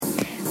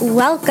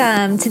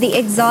Welcome to the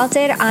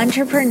Exalted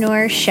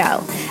Entrepreneur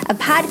Show, a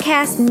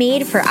podcast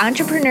made for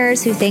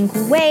entrepreneurs who think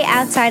way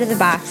outside of the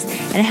box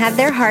and have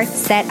their hearts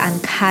set on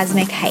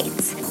cosmic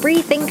heights.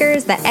 Free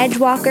thinkers, the edge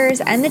walkers,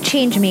 and the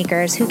change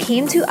makers who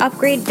came to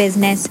upgrade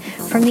business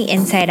from the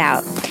inside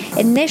out.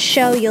 In this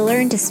show, you'll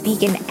learn to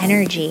speak in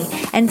energy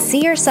and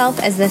see yourself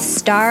as the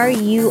star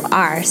you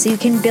are so you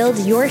can build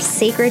your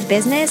sacred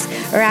business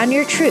around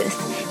your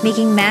truth,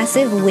 making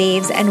massive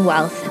waves and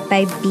wealth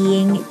by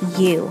being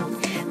you.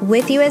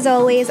 With you as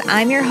always,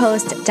 I'm your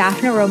host,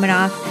 Daphna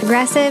Romanoff,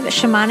 progressive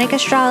shamanic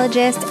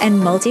astrologist and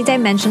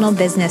multidimensional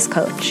business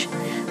coach.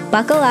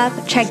 Buckle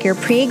up, check your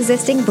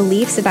pre-existing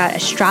beliefs about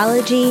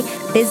astrology,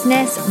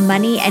 business,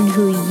 money, and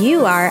who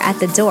you are at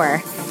the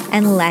door,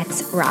 and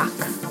let's rock.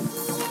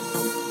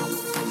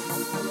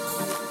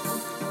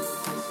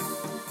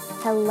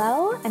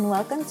 Hello, and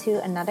welcome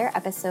to another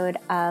episode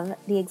of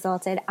the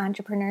Exalted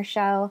Entrepreneur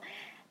Show.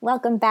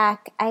 Welcome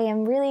back. I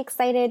am really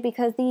excited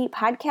because the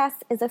podcast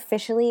is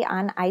officially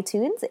on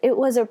iTunes. It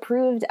was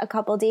approved a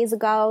couple days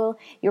ago.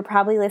 You're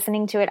probably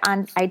listening to it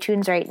on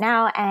iTunes right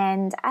now,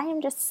 and I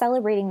am just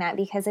celebrating that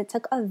because it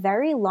took a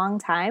very long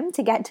time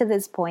to get to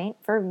this point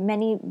for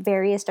many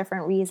various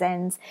different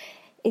reasons.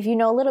 If you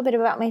know a little bit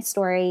about my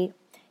story,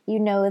 you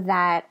know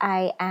that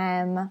I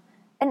am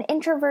an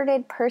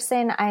introverted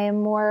person. I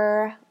am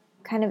more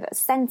kind of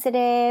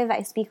sensitive.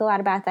 I speak a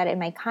lot about that in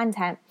my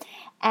content,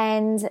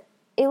 and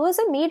it was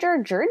a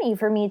major journey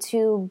for me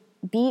to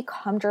be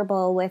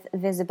comfortable with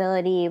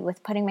visibility,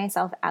 with putting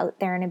myself out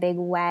there in a big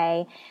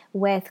way,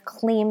 with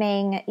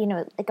claiming,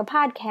 like a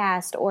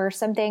podcast or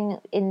something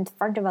in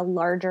front of a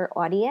larger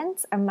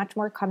audience. I'm much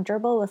more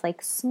comfortable with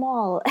like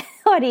small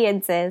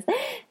audiences.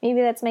 Maybe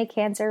that's my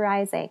Cancer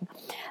rising.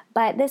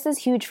 But this is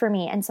huge for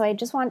me. And so I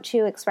just want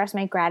to express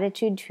my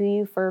gratitude to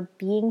you for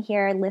being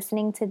here,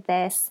 listening to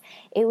this.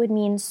 It would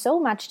mean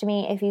so much to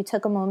me if you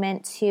took a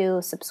moment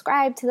to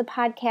subscribe to the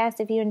podcast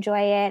if you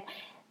enjoy it.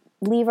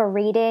 Leave a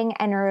rating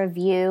and a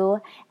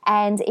review.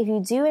 And if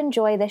you do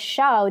enjoy the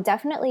show,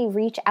 definitely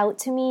reach out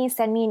to me,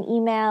 send me an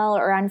email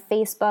or on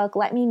Facebook.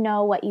 Let me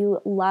know what you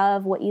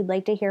love, what you'd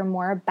like to hear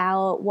more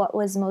about, what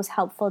was most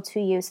helpful to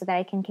you so that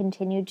I can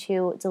continue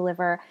to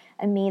deliver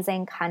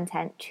amazing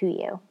content to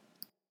you.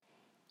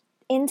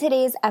 In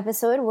today's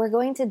episode, we're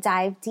going to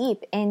dive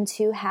deep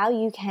into how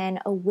you can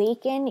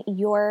awaken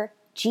your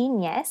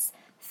genius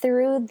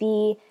through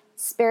the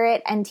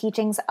spirit and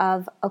teachings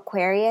of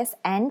Aquarius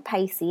and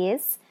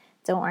Pisces.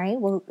 Don't worry,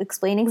 we'll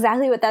explain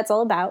exactly what that's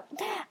all about,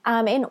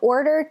 in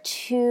order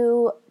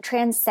to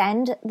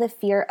transcend the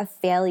fear of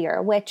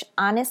failure, which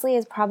honestly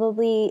is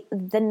probably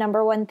the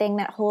number one thing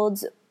that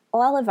holds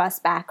all of us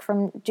back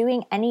from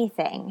doing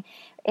anything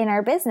in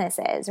our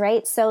businesses,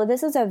 right? So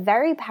this is a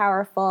very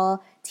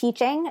powerful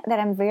teaching that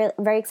I'm very,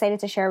 very excited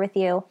to share with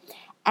you.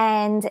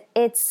 And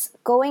it's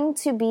going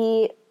to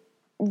be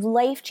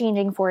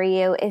life-changing for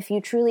you if you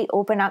truly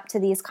open up to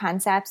these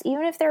concepts,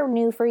 even if they're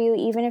new for you,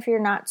 even if you're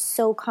not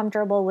so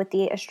comfortable with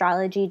the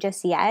astrology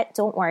just yet.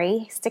 Don't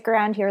worry, stick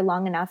around here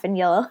long enough and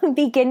you'll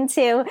begin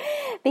to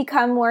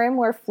become more and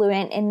more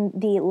fluent in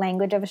the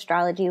language of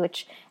astrology,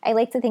 which I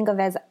like to think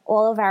of as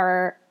all of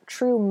our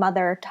true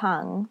mother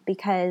tongue,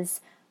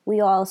 because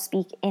we all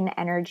speak in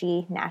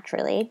energy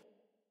naturally.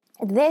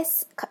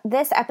 This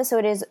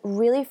episode is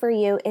really for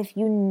you if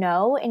you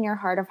know in your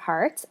heart of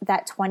hearts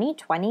that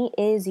 2020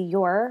 is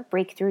your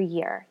breakthrough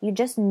year. You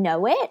just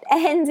know it,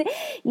 and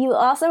you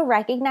also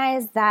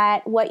recognize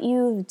that what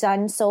you've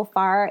done so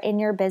far in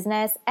your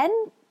business, and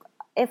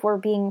if we're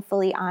being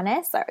fully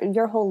honest,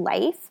 your whole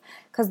life,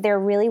 because they're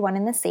really one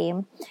and the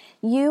same,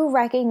 you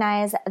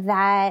recognize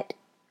that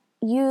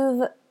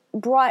you've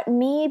brought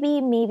maybe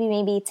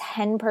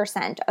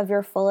 10% of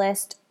your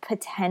fullest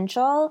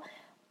potential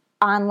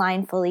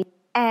online fully.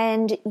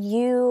 And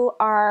you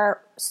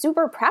are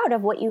super proud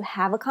of what you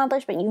have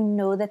accomplished, but you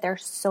know that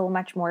there's so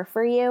much more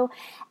for you.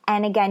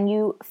 And again,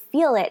 you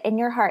feel it in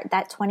your heart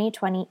that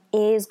 2020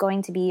 is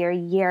going to be your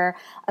year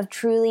of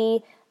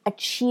truly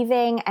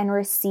achieving and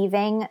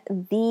receiving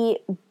the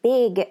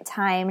big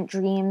time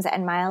dreams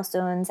and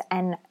milestones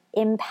and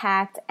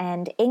impact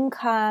and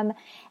income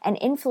and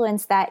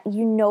influence that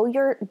you know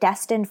you're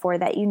destined for,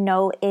 that you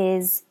know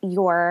is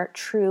your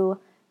true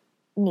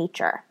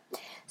nature.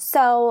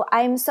 So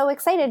I'm so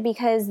excited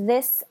because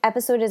this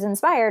episode is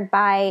inspired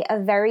by a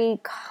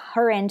very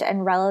current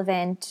and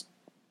relevant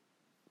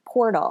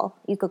portal,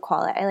 you could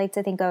call it. I like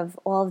to think of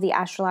all of the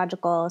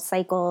astrological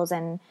cycles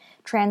and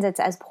transits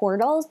as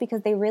portals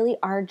because they really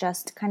are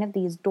just kind of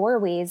these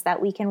doorways that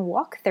we can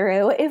walk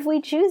through if we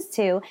choose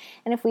to.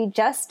 And if we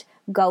just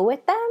go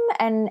with them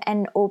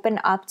and open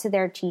up to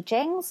their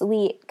teachings,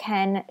 we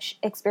can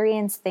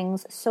experience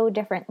things so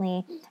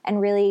differently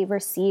and really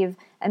receive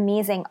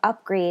amazing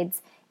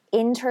upgrades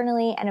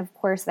internally and of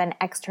course then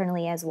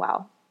externally as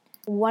well.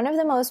 One of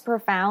the most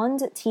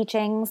profound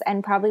teachings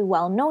and probably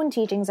well-known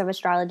teachings of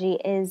astrology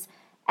is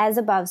as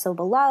above, so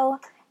below,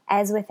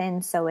 as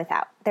within, so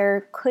without.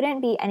 There couldn't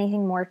be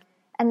anything more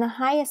And the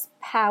highest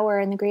power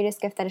and the greatest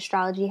gift that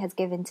astrology has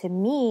given to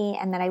me,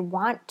 and that I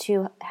want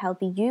to help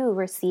you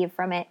receive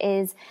from it,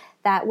 is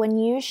that when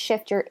you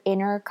shift your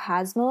inner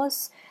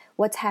cosmos,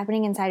 what's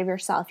happening inside of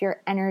yourself,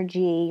 your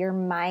energy, your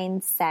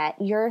mindset,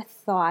 your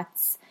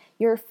thoughts,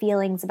 your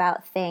feelings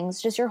about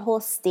things, just your whole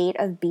state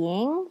of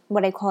being,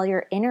 what I call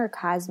your inner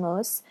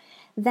cosmos,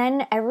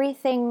 then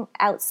everything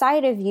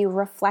outside of you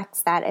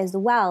reflects that as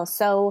well.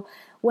 So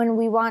when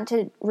we want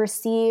to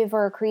receive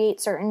or create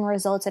certain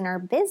results in our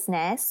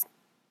business,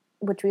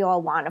 which we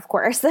all want, of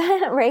course,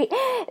 right?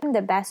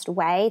 The best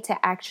way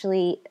to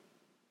actually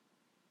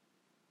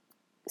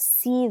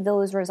see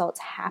those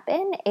results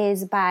happen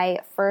is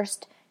by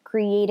first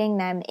creating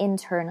them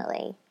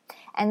internally.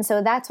 And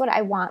so that's what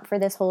I want for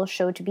this whole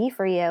show to be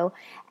for you.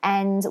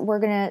 And we're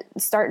going to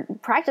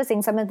start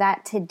practicing some of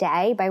that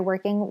today by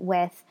working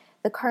with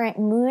the current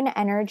moon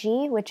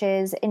energy, which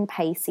is in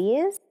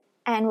Pisces.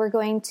 And we're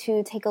going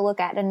to take a look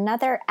at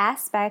another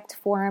aspect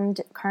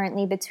formed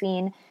currently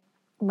between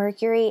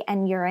Mercury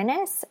and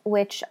Uranus,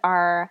 which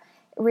are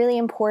really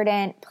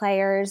important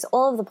players.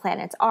 All of the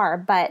planets are,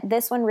 but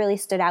this one really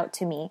stood out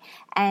to me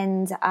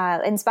and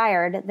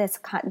inspired this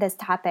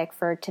topic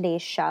for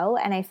today's show.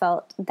 And I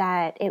felt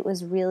that it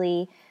was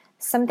really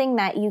something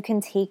that you can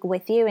take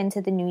with you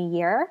into the new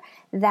year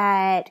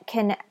that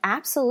can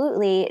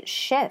absolutely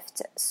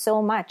shift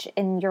so much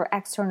in your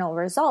external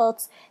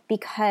results,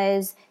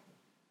 because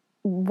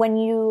when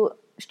you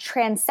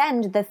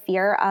transcend the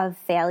fear of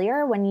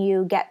failure, when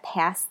you get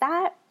past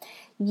that,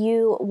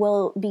 you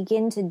will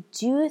begin to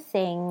do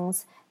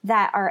things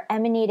that are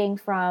emanating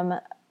from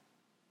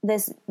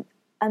this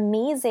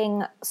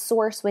amazing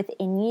source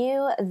within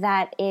you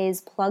that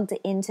is plugged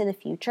into the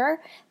future,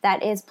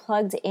 that is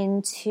plugged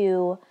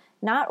into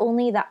not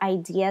only the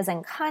ideas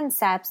and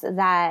concepts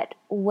that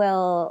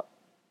will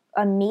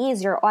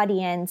amaze your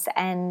audience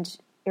and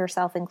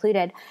yourself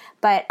included,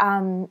 but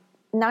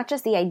not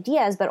just the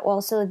ideas, but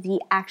also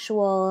the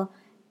actual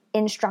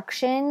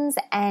instructions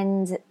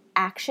and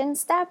action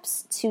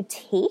steps to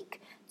take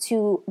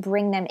to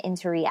bring them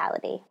into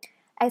reality.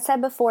 I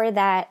said before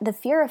that the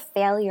fear of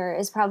failure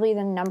is probably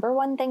the number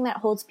one thing that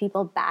holds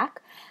people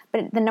back,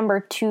 but the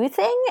number two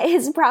thing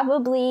is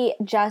probably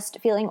just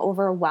feeling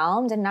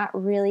overwhelmed and not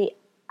really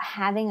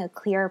having a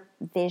clear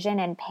vision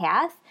and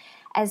path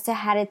as to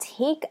how to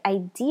take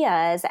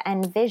ideas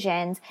and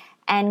visions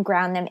and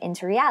ground them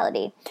into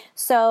reality.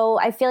 So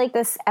I feel like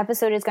this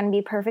episode is going to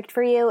be perfect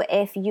for you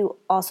if you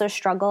also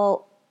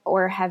struggle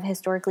or have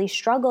historically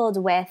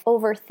struggled with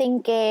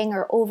overthinking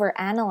or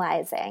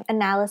overanalyzing.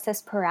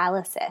 Analysis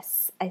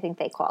paralysis, I think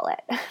they call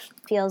it.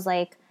 Feels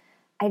like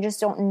I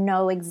just don't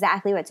know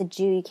exactly what to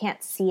do. You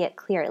can't see it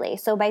clearly.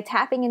 So by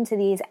tapping into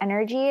these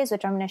energies,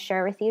 which I'm going to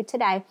share with you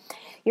today,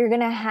 you're going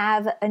to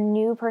have a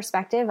new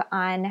perspective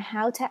on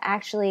how to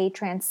actually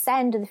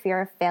transcend the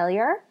fear of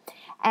failure.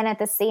 And at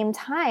the same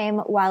time,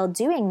 while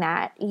doing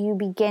that, you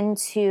begin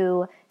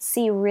to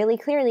see really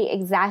clearly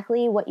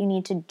exactly what you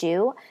need to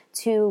do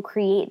to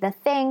create the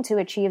thing, to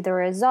achieve the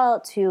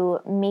result, to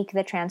make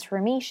the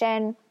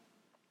transformation,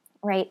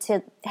 right?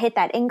 To hit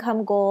that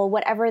income goal,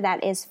 whatever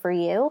that is for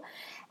you.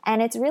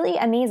 And it's really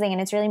amazing and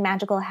it's really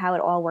magical how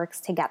it all works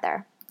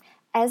together.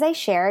 As I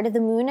shared, the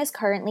moon is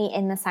currently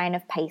in the sign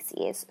of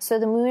Pisces. So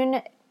the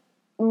moon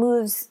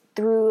moves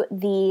through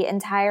the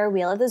entire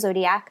wheel of the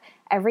zodiac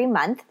every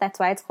month. That's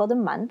why it's called a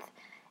month.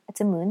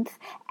 It's a month.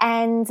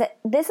 And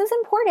this is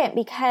important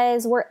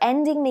because we're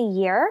ending the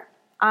year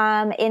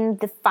in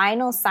the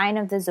final sign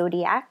of the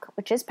zodiac,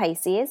 which is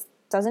Pisces.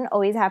 Doesn't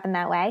always happen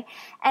that way.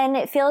 And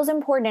it feels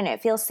important.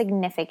 It feels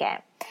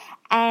significant.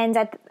 And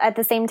at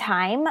the same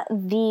time,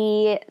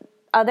 the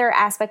other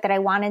aspect that I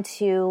wanted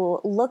to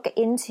look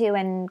into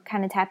and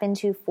kind of tap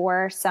into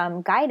for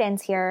some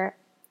guidance here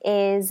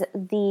is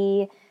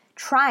the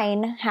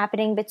trine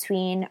happening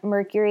between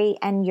Mercury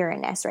and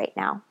Uranus right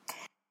now.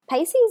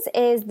 Pisces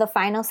is the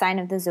final sign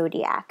of the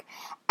zodiac,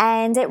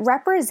 and it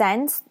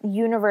represents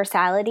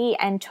universality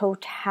and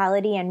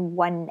totality and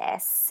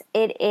oneness.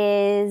 It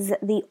is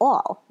the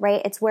all,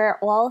 right? It's where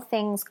all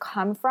things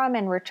come from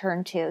and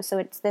return to. So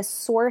it's this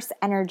source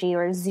energy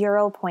or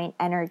 0 point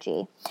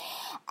energy.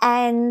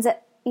 And,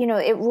 you know,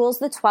 it rules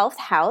the 12th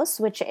house,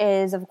 which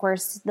is, of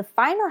course, the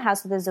final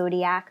house of the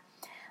zodiac.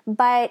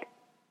 But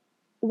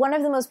one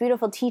of the most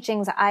beautiful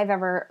teachings I've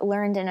ever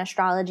learned in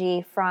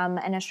astrology from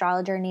an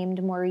astrologer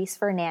named Maurice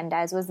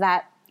Fernandez was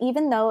that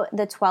even though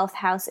the 12th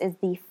house is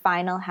the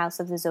final house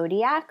of the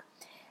zodiac,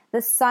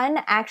 the sun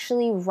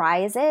actually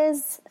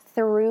rises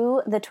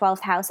through the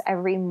 12th house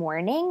every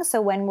morning. So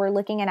when we're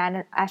looking at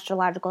an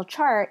astrological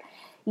chart,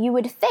 you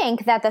would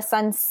think that the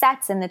sun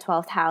sets in the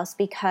 12th house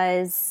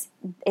because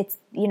it's,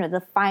 you know,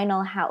 the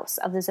final house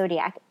of the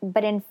zodiac.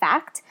 But in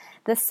fact,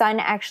 the sun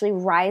actually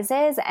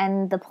rises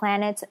and the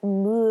planets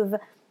move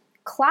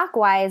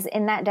clockwise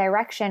in that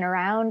direction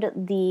around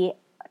the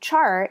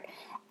chart.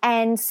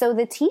 And so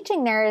the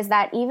teaching there is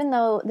that even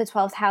though the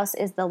 12th house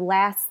is the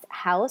last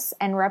house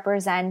and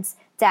represents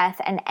death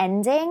and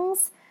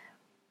endings,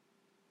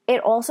 it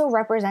also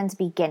represents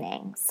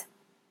beginnings.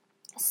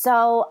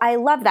 So I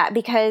love that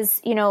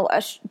because,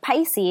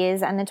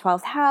 Pisces and the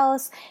 12th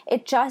house,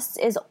 it just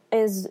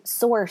is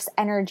source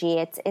energy.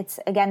 It's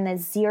again, the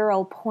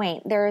 0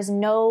 point. There is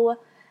no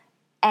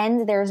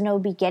end. There's no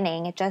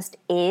beginning. It just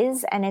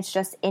is, and it's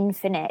just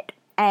infinite.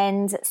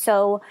 And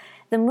so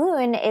the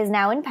moon is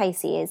now in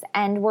Pisces,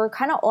 and we're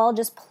kind of all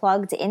just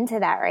plugged into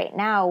that right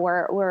now.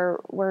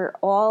 We're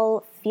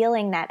all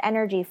feeling that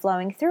energy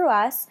flowing through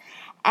us.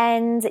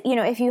 And,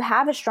 if you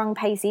have a strong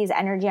Pisces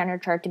energy on your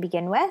chart to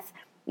begin with,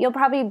 you'll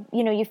probably,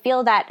 you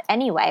feel that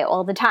anyway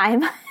all the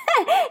time,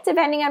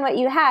 depending on what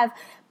you have.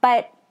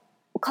 But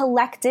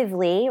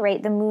collectively,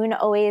 right, the moon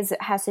always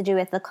has to do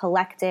with the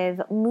collective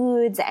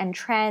moods and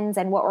trends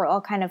and what we're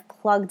all kind of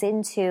plugged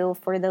into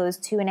for those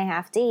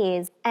 2.5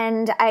 days.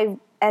 And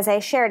as I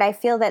shared, I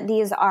feel that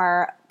these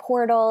are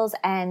portals,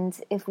 and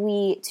if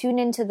we tune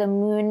into the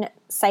moon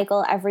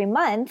cycle every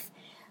month,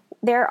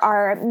 there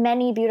are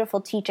many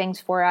beautiful teachings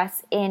for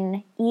us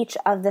in each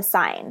of the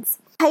signs.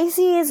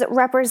 Pisces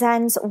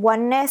represents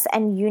oneness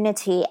and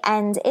unity,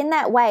 and in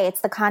that way,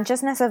 it's the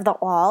consciousness of the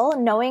all,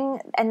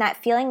 knowing and that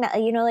feeling that,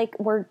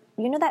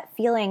 that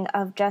feeling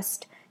of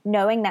just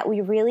knowing that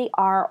we really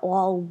are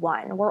all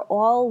one. We're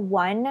all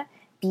one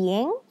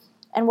being,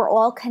 and we're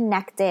all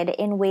connected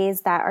in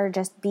ways that are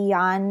just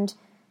beyond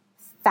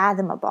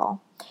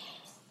fathomable.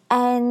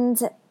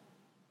 And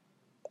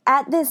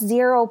at this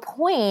 0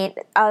 point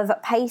of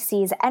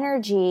Pisces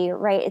energy,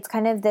 right, it's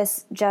kind of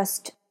this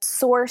just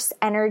source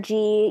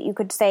energy. You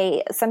could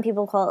say, some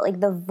people call it like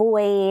the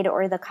void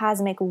or the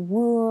cosmic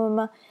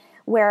womb,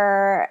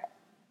 where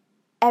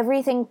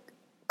everything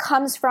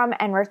comes from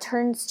and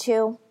returns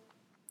to.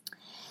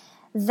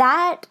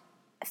 That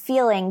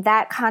feeling,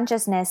 that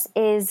consciousness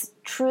is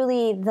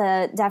truly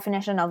the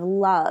definition of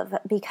love,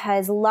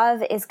 because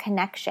love is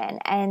connection.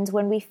 And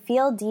when we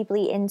feel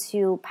deeply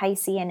into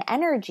Piscean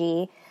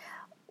energy,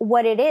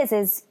 what it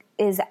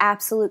is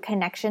absolute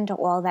connection to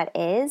all that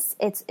is.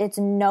 It's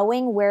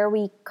knowing where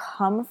we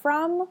come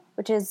from,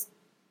 which is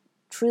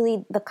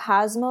truly the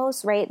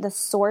cosmos, right? The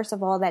source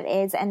of all that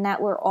is, and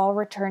that we're all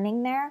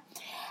returning there.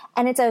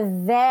 And it's a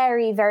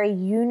very, very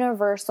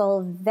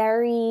universal,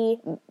 very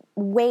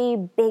way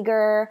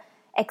bigger,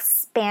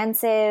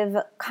 expansive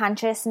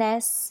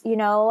consciousness,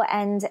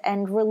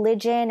 and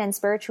religion and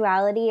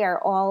spirituality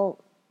are all,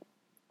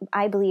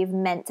 I believe,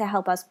 meant to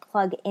help us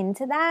plug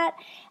into that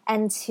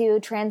and to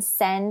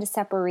transcend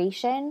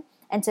separation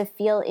and to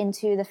feel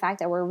into the fact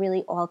that we're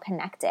really all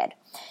connected.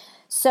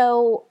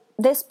 So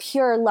this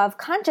pure love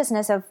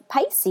consciousness of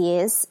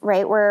Pisces,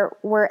 right,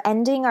 we're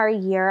ending our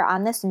year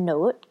on this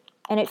note.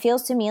 And it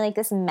feels to me like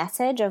this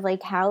message of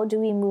like, how do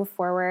we move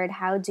forward?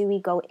 How do we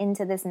go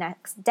into this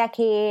next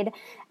decade?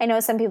 I know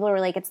some people were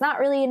like, it's not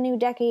really a new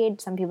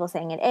decade. Some people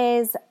saying it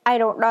is. I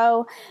don't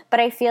know, but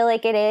I feel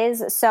like it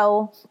is.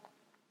 So,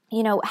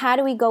 how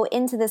do we go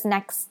into this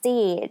next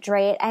stage,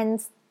 right?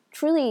 And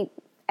truly,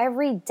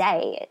 every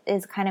day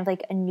is kind of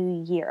like a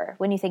new year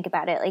when you think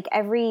about it. Like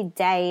every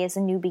day is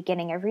a new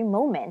beginning. Every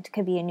moment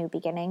could be a new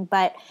beginning.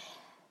 But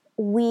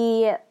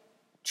we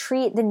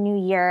treat the new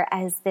year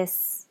as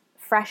this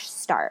fresh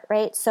start,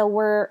 right? So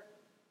we're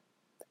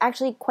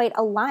actually quite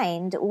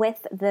aligned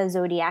with the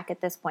zodiac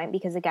at this point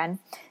because, again,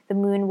 the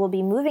moon will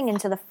be moving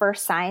into the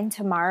first sign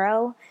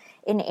tomorrow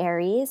in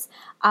Aries.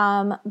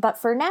 But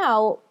for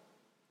now,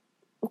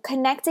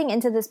 connecting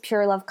into this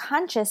pure love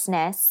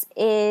consciousness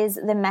is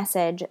the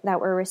message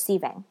that we're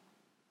receiving.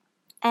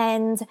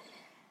 And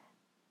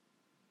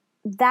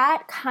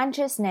that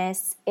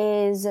consciousness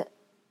is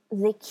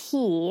the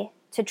key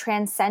to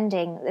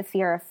transcending the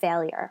fear of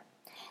failure.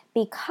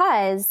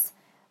 Because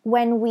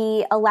when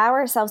we allow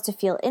ourselves to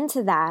feel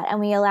into that and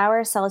we allow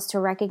ourselves to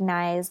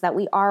recognize that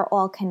we are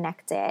all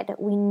connected,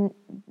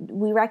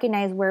 we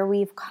recognize where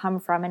we've come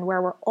from and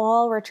where we're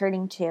all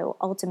returning to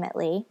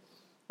ultimately,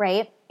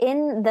 right?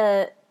 In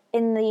the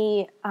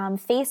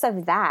face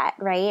of that,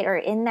 right, or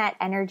in that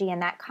energy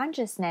and that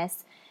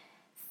consciousness,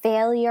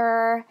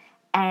 failure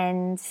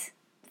and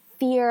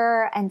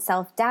fear and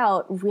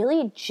self-doubt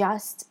really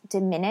just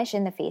diminish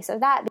in the face of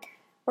that.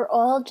 We're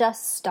all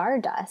just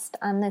stardust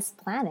on this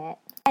planet.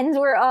 And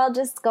we're all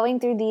just going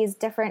through these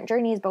different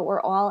journeys, but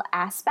we're all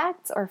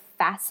aspects or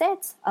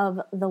facets of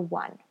the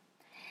one.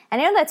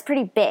 And I know that's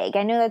pretty big.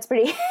 I know that's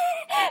pretty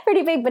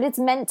big, but it's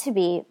meant to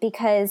be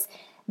because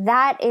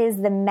that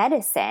is the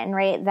medicine,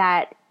 right,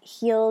 that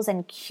heals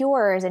and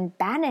cures and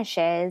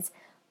banishes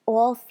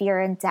all fear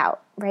and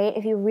doubt, right?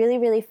 If you really,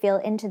 really feel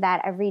into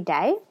that every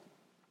day,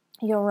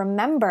 you'll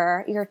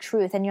remember your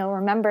truth and you'll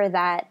remember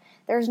that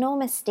there's no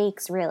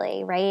mistakes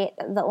really, right?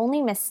 The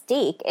only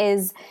mistake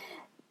is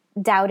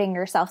doubting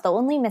yourself. The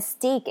only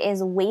mistake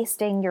is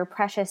wasting your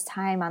precious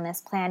time on this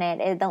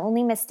planet. The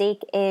only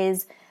mistake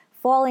is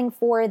falling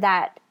for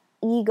that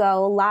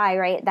ego lie,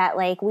 right? That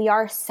like we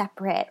are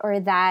separate,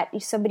 or that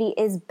somebody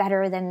is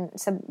better than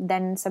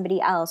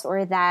somebody else,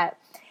 or that,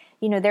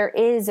 there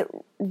is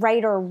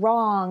right or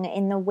wrong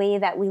in the way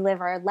that we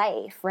live our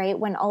life, right?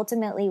 When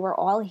ultimately we're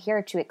all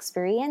here to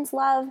experience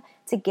love,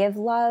 to give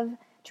love,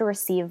 to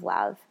receive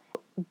love,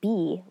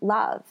 be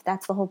love.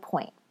 That's the whole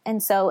point.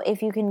 And so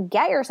if you can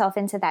get yourself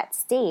into that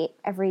state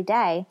every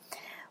day,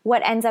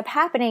 what ends up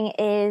happening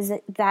is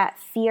that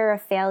fear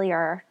of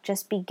failure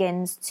just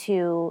begins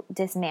to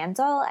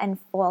dismantle and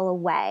fall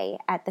away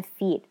at the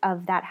feet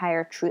of that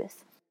higher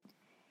truth.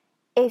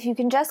 If you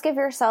can just give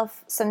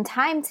yourself some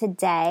time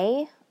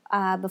today,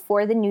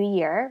 before the new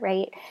year,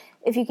 right?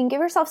 If you can give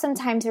yourself some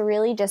time to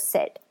really just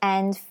sit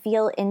and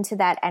feel into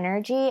that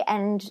energy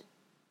and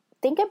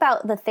think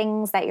about the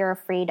things that you're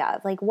afraid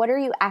of. Like, what are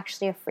you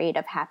actually afraid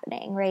of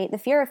happening, right? The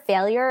fear of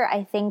failure,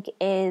 I think,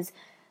 is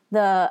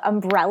the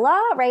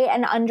umbrella, right?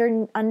 And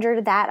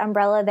under that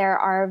umbrella, there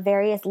are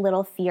various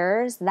little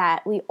fears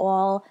that we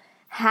all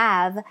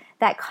have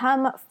that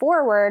come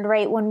forward,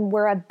 right? When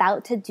we're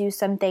about to do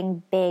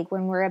something big,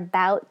 when we're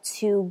about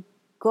to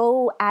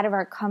go out of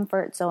our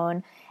comfort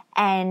zone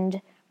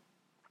and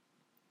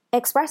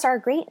express our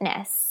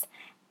greatness.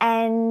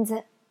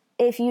 And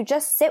if you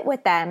just sit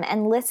with them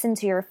and listen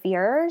to your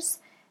fears,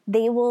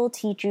 they will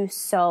teach you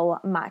so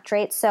much,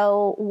 right?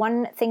 So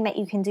one thing that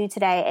you can do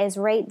today is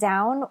write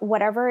down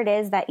whatever it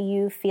is that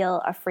you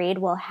feel afraid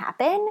will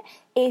happen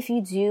if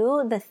you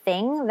do the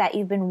thing that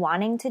you've been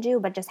wanting to do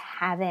but just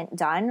haven't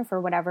done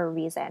for whatever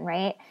reason,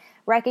 right?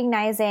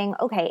 Recognizing,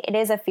 okay, it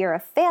is a fear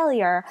of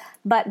failure,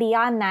 but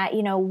beyond that,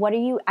 what are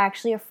you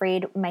actually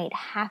afraid might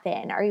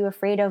happen? Are you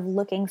afraid of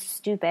looking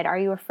stupid? Are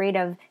you afraid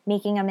of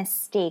making a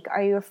mistake?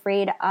 Are you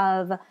afraid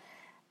of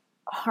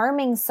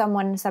harming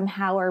someone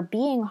somehow or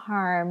being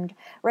harmed,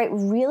 right?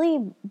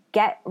 Really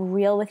get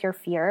real with your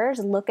fears.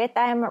 Look at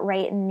them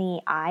right in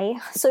the eye,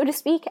 so to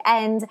speak,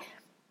 and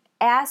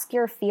ask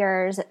your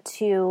fears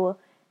to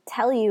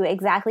tell you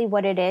exactly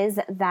what it is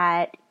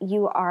that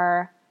you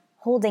are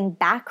holding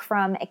back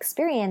from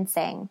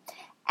experiencing,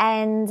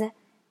 and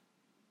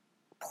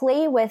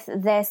play with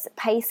this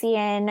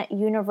Piscean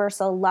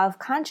universal love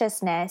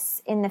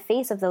consciousness in the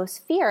face of those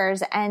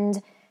fears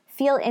and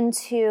feel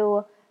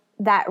into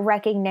that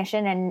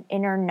recognition and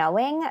inner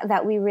knowing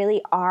that we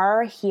really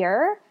are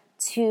here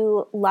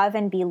to love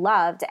and be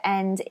loved.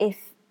 And if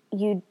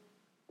you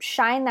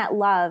shine that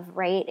love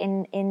right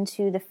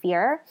into the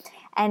fear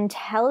and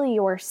tell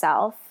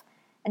yourself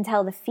and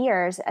tell the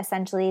fears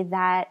essentially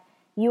that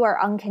you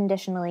are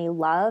unconditionally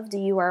loved,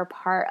 you are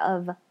part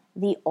of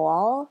the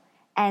all,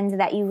 and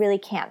that you really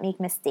can't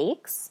make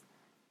mistakes,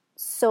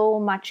 so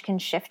much can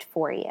shift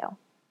for you.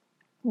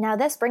 Now,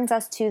 this brings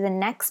us to the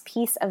next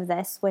piece of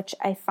this, which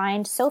I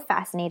find so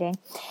fascinating.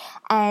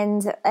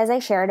 And as I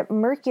shared,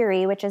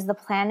 Mercury, which is the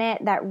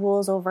planet that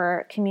rules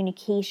over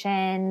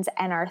communications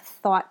and our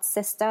thought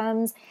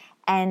systems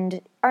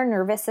and our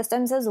nervous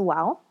systems as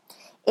well,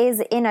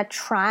 is in a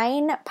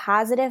trine,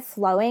 positive,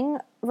 flowing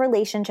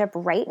relationship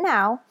right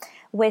now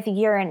with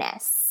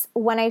Uranus.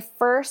 When I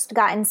first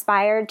got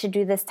inspired to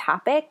do this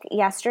topic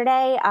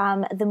yesterday,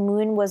 the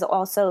moon was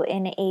also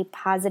in a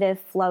positive,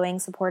 flowing,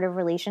 supportive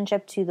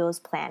relationship to those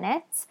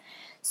planets.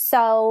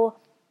 So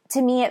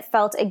to me, it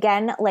felt,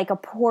 again, like a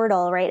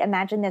portal, right?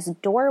 Imagine this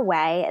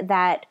doorway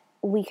that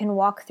we can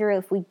walk through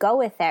if we go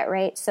with it,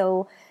 right?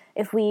 So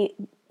if we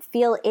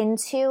feel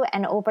into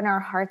and open our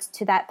hearts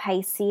to that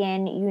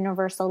Piscean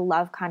universal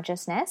love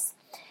consciousness,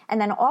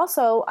 and then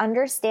also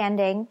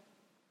understanding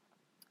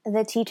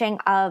the teaching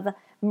of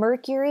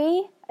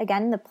Mercury,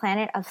 again, the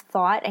planet of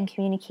thought and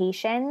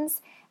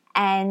communications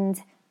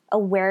and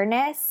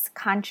awareness,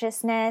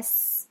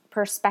 consciousness,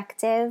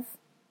 perspective,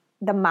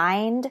 the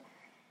mind,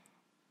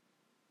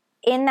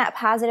 in that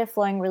positive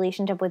flowing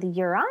relationship with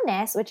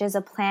Uranus, which is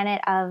a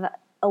planet of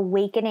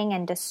awakening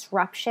and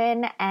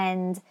disruption,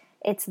 and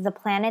it's the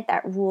planet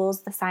that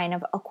rules the sign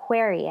of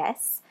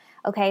Aquarius.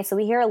 Okay, so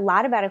we hear a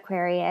lot about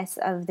Aquarius,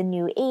 of the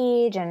new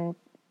age and,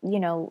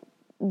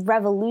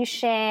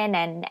 revolution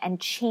and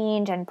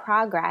change and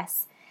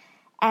progress.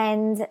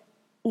 And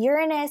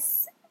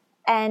Uranus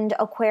and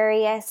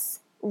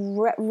Aquarius,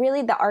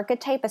 really the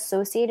archetype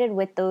associated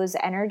with those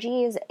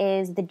energies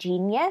is the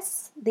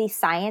genius, the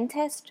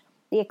scientist,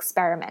 the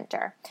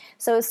experimenter.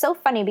 So it's so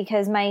funny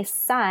because my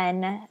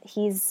son,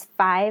 he's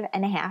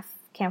 5.5.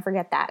 Can't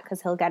forget that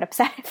because he'll get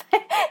upset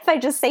if I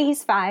just say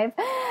he's 5.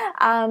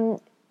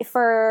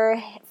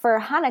 For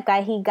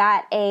Hanukkah, he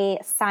got a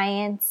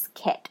science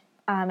kit.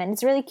 And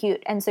it's really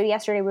cute. And so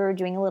yesterday we were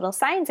doing a little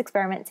science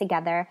experiment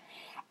together.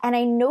 And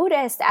I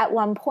noticed at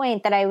one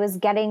point that I was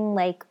getting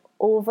like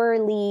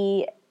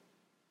overly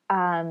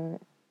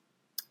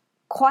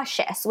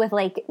cautious with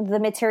like the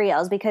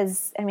materials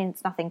because,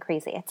 it's nothing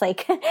crazy. It's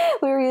like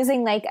we were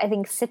using like, I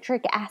think,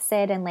 citric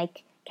acid and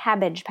like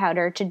cabbage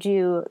powder to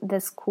do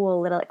this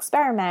cool little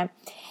experiment.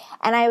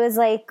 And I was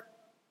like,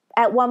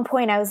 at one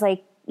point I was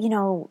like,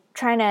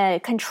 trying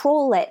to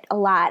control it a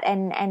lot.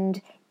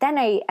 And then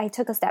I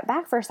took a step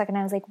back for a second.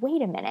 I was like,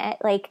 wait a minute.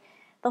 Like,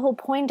 the whole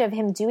point of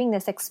him doing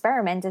this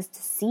experiment is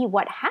to see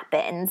what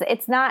happens.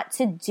 It's not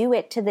to do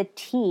it to the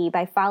T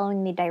by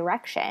following the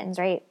directions,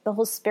 right? The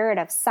whole spirit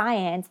of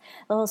science,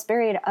 the whole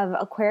spirit of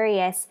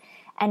Aquarius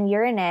and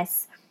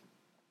Uranus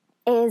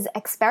is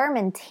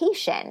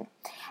experimentation.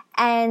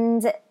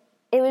 And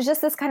it was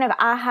just this kind of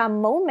aha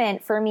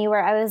moment for me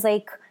where I was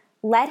like,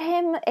 let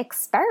him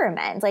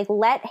experiment. Like,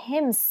 let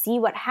him see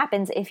what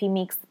happens if he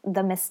makes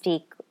the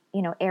mistake,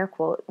 air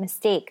quote,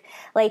 mistake.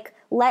 Like,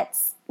 let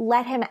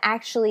him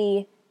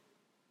actually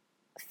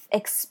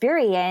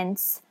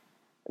experience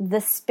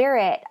the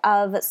spirit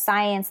of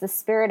science, the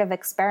spirit of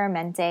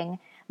experimenting,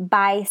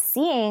 by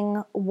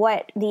seeing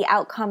what the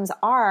outcomes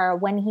are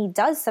when he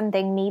does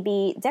something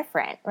maybe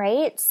different,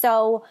 right?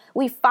 So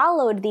we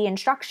followed the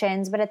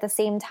instructions, but at the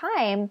same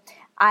time,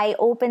 I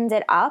opened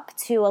it up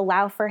to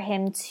allow for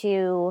him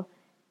to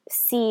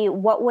see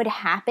what would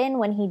happen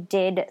when he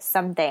did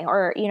something,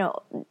 or,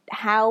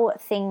 how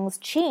things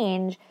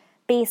change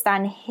based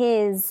on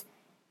his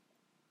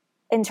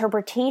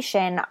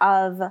interpretation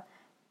of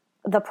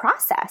the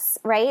process,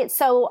 right?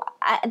 So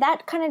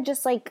that kind of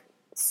just like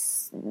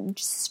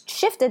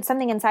shifted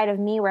something inside of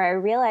me, where I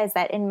realized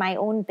that in my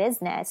own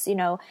business,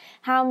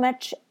 how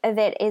much of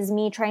it is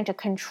me trying to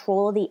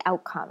control the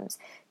outcomes,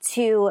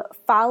 to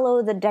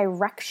follow the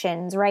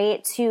directions,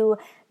 right? To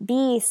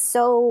be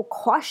so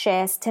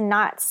cautious to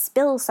not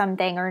spill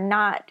something, or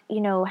not,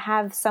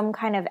 have some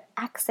kind of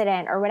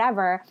accident or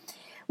whatever,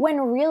 when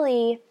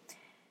really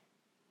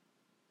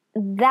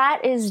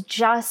that is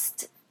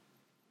just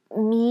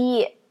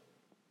me,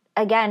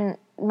 again,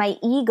 my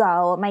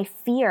ego, my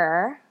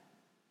fear,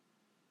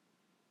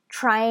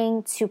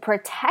 trying to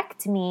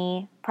protect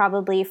me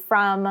probably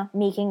from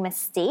making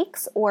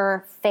mistakes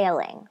or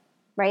failing,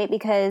 right?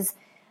 Because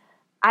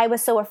I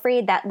was so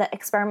afraid that the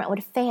experiment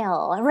would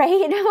fail,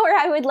 right? Or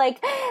I would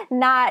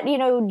not,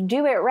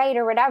 do it right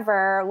or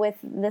whatever with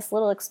this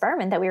little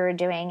experiment that we were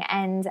doing.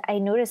 And I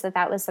noticed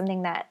that was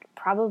something that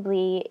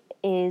probably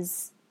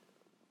is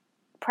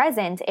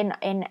present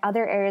in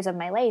other areas of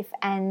my life.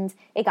 And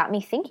it got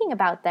me thinking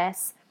about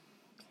this.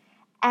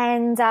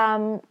 And,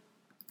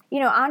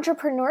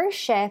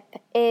 entrepreneurship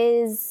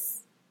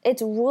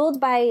it's ruled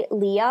by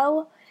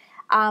Leo,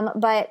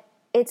 but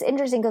it's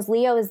interesting because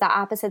Leo is the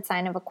opposite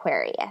sign of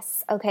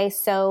Aquarius. Okay,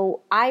 so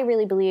I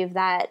really believe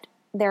that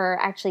there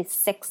are actually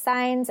 6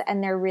 signs,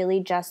 and they're really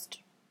just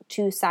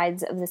 2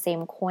 sides of the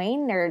same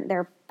coin.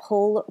 They're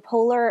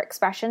polar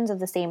expressions of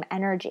the same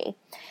energy.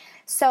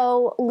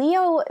 So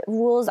Leo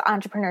rules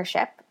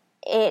entrepreneurship.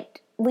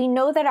 We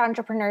know that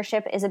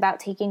entrepreneurship is about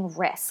taking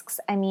risks.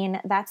 I mean,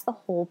 that's the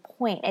whole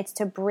point. It's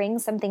to bring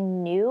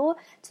something new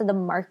to the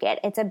market.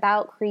 It's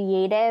about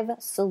creative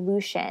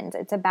solutions.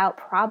 It's about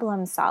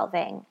problem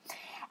solving.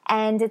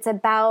 And it's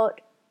about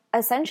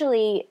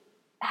essentially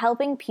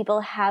helping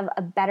people have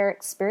a better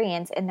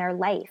experience in their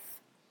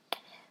life.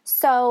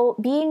 So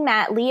being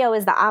that Leo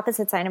is the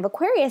opposite sign of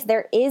Aquarius,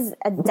 there is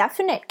a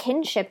definite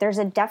kinship. There's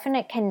a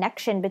definite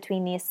connection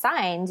between these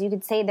signs. You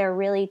could say they're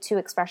really 2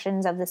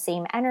 expressions of the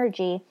same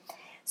energy.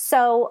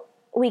 So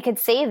we could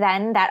say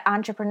then that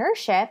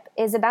entrepreneurship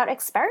is about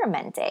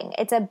experimenting.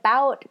 It's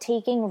about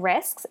taking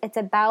risks. It's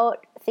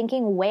about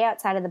thinking way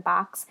outside of the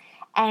box.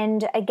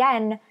 And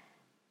again,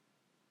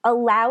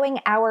 allowing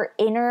our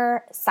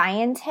inner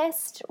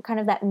scientist, kind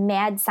of that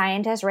mad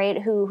scientist,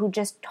 right, who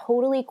just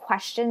totally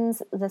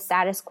questions the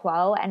status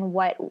quo and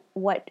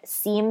what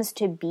seems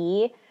to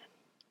be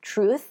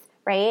truth,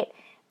 right?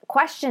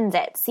 Questions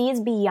it,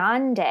 sees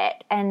beyond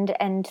it,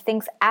 and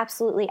thinks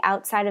absolutely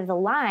outside of the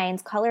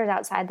lines, colors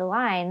outside the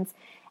lines,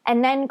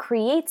 and then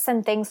creates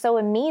something so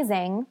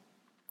amazing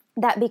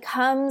that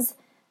becomes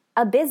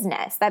a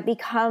business, that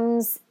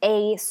becomes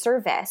a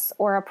service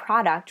or a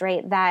product,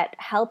 right, that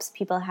helps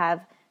people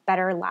have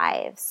better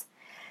lives.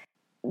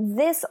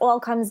 This all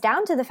comes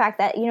down to the fact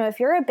that, if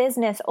you're a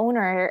business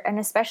owner, and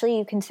especially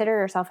you consider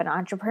yourself an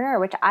entrepreneur,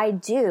 which I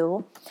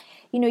do,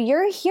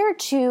 you're here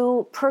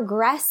to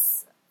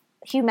progress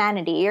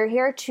humanity. You're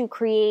here to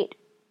create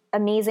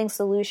amazing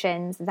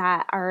solutions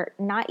that are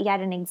not yet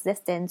in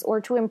existence,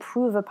 or to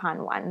improve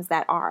upon ones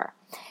that are.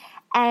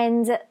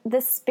 And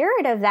the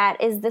spirit of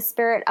that is the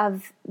spirit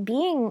of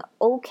being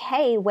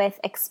okay with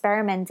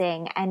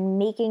experimenting and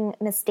making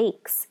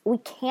mistakes. We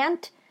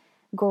can't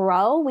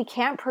grow, we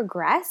can't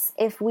progress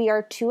if we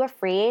are too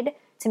afraid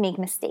to make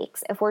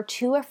mistakes, if we're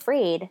too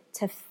afraid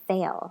to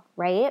fail,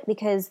 right?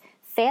 Because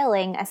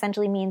failing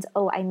essentially means,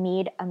 I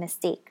made a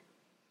mistake.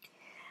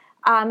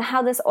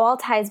 How this all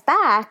ties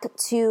back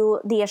to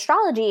the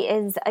astrology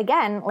is,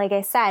 again, like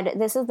I said,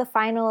 this is the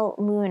final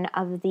moon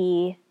of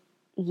the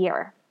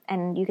year,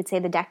 and you could say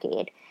the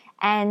decade.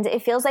 And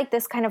it feels like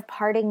this kind of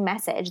parting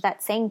message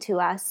that's saying to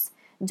us,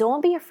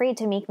 don't be afraid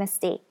to make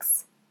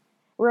mistakes.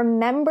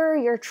 Remember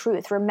your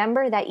truth.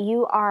 Remember that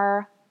you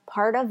are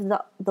part of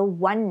the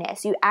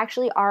oneness. You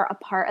actually are a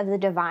part of the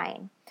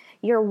divine.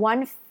 You're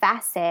one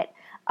facet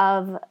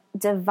of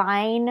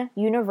divine,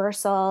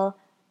 universal,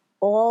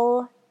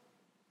 all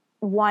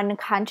one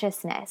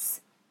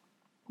consciousness.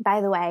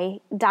 By the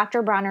way,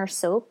 Dr. Bronner's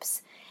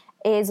soaps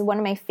is one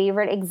of my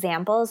favorite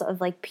examples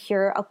of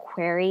pure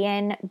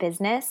Aquarian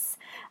business,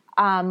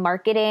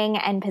 marketing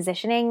and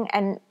positioning.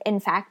 And in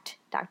fact,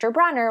 Dr.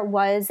 Bronner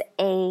was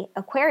a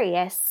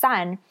Aquarius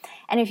sun.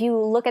 And if you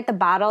look at the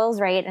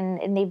bottles, right,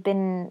 and they've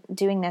been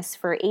doing this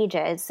for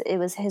ages, it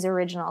was his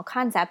original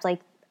concept.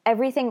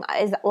 Everything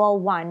is all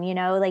one,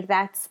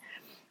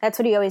 that's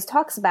what he always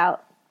talks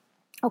about.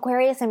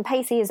 Aquarius and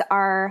Pisces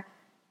are,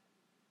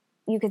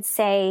 you could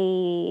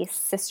say,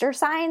 sister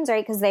signs,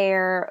 right? Because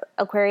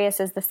Aquarius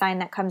is the sign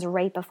that comes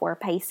right before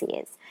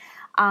Pisces.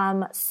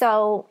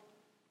 So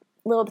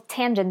little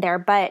tangent there,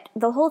 but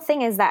the whole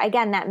thing is that,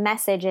 again, that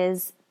message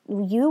is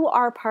you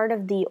are part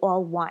of the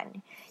all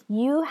one.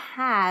 You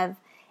have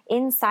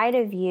inside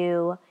of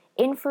you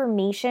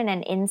information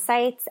and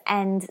insights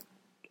and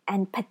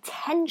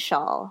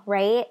potential,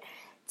 right,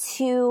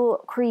 to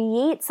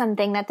create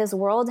something that this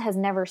world has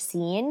never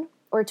seen,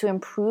 or to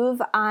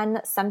improve on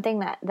something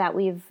that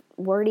we've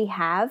already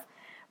have,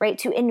 right,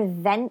 to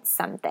invent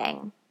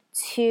something,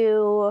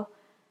 to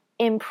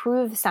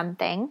improve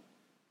something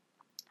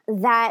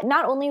that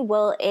not only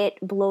will it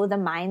blow the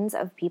minds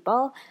of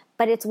people,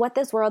 but it's what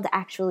this world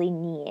actually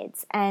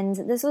needs. And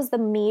this was the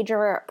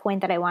major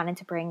point that I wanted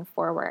to bring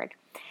forward.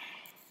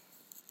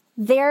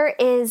 There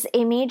is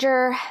a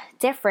major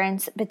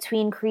difference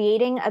between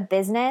creating a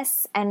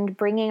business and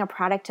bringing a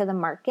product to the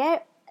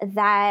market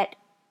that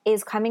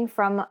is coming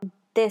from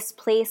this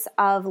place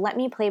of, let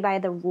me play by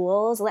the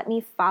rules, let me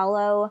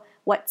follow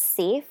what's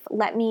safe,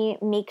 let me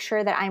make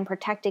sure that I'm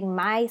protecting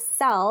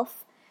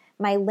myself,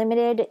 my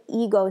limited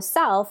ego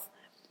self,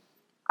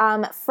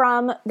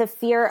 from the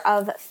fear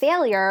of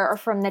failure, or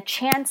from the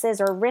chances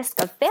or risk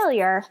of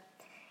failure.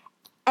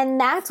 And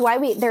that's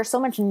why there's so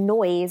much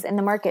noise in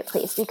the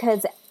marketplace,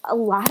 because a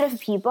lot of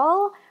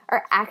people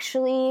are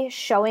actually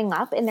showing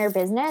up in their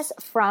business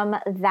from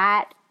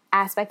that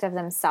aspect of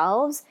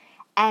themselves.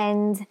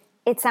 And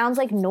it sounds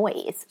like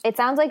noise. It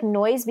sounds like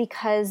noise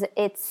because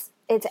it's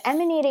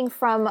emanating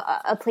from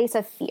a place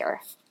of fear.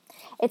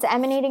 It's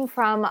emanating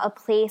from a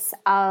place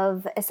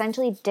of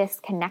essentially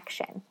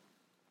disconnection.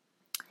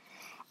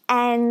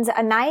 And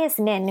Anais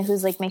Nin,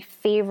 who's like my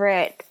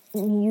favorite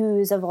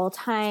muse of all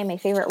time, my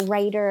favorite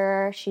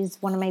writer, she's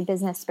one of my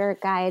business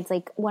spirit guides,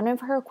 like one of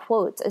her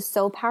quotes is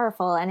so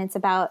powerful. And it's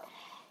about,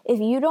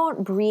 if you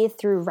don't breathe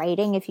through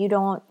writing, if you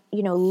don't,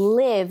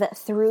 live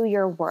through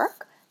your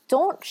work,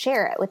 don't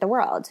share it with the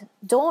world.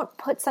 Don't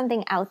put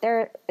something out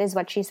there, is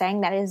what she's saying,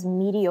 that is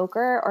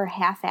mediocre or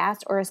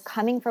half-assed or is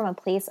coming from a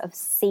place of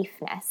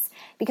safeness,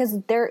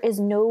 because there is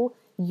no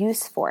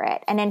use for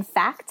it. And in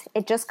fact,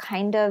 it just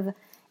kind of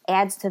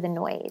adds to the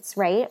noise,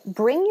 right?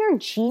 Bring your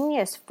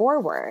genius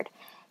forward.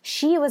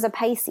 She was a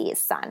Pisces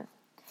sun.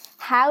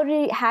 How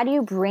do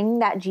you bring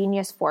that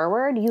genius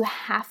forward? You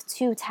have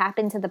to tap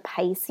into the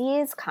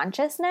Pisces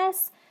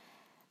consciousness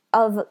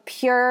of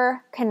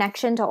pure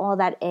connection to all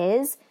that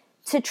is,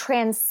 to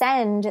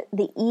transcend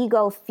the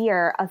ego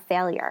fear of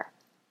failure.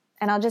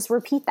 And I'll just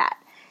repeat that.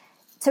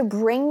 To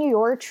bring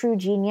your true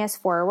genius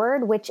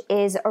forward, which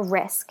is a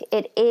risk.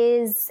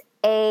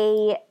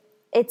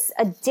 It's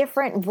a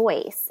different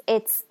voice.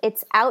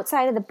 It's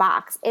outside of the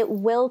box. It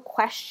will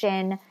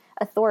question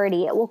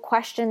authority. It will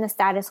question the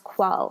status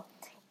quo.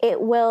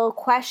 It will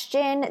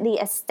question the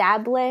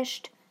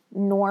established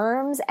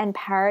norms and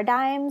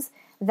paradigms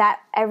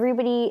that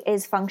everybody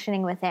is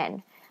functioning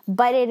within.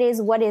 But it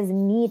is what is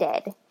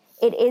needed.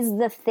 It is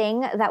the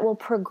thing that will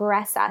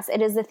progress us.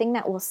 It is the thing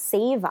that will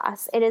save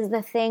us. It is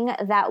the thing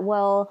that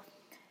will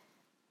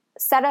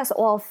set us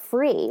all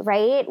free,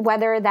 right?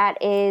 Whether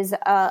that is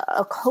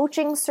a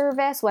coaching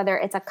service, whether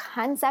it's a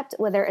concept,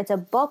 whether it's a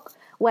book,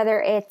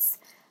 whether it's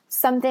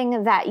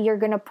something that you're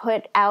going to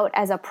put out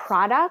as a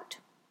product,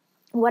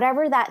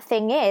 whatever that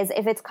thing is,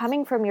 if it's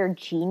coming from your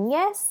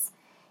genius,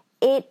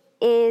 it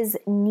is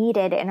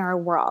needed in our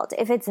world.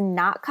 If it's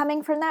not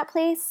coming from that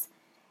place,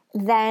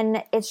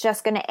 then it's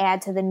just going to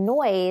add to the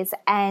noise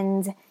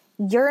and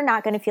you're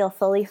not going to feel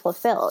fully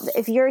fulfilled.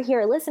 If you're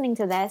here listening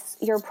to this,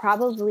 you're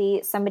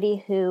probably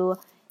somebody who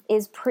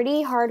is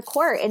pretty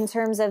hardcore in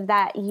terms of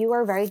that you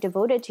are very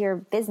devoted to your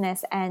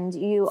business and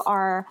you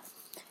are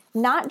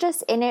not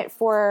just in it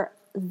for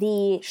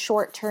the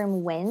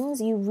short-term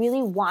wins. You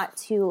really want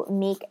to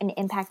make an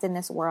impact in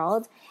this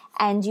world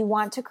and you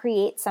want to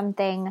create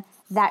something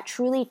that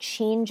truly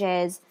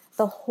changes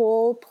the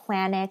whole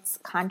planet's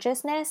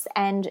consciousness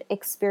and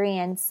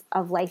experience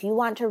of life. You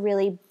want to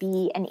really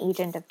be an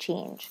agent of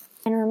change.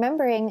 And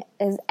remembering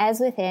is as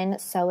within,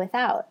 so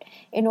without.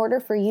 In order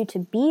for you to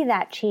be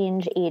that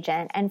change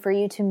agent and for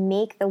you to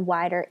make the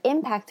wider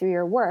impact through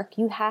your work,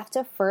 you have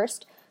to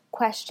first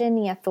question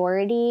the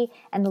authority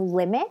and the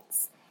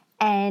limits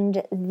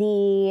and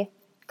the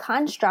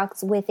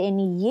constructs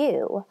within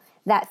you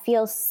that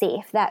feel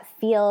safe, that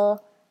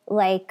feel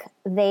like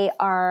they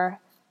are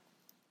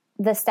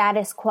the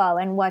status quo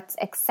and what's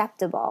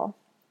acceptable.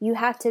 You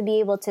have to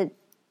be able to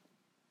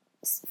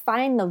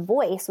find the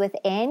voice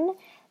within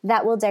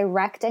that will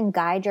direct and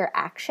guide your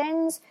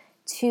actions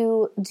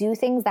to do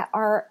things that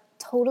are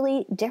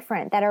totally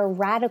different, that are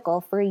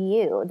radical for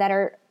you, that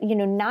are,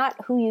 not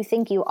who you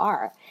think you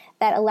are,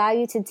 that allow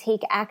you to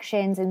take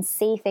actions and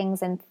say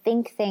things and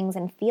think things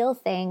and feel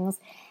things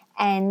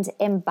and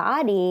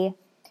embody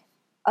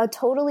a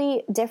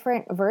totally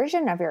different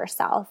version of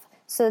yourself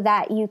so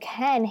that you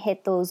can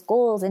hit those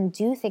goals and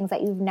do things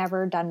that you've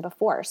never done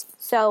before.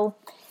 So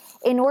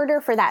in order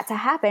for that to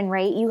happen,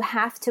 right, you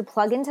have to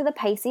plug into the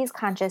Pisces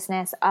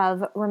consciousness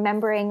of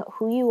remembering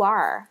who you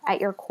are at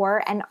your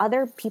core and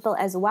other people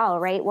as well,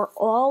 right? We're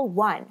all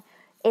one.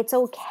 It's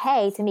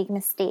okay to make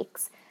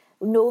mistakes.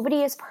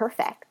 Nobody is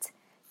perfect.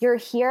 You're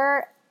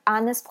here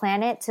on this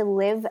planet to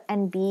live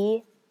and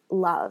be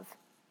love.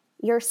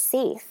 You're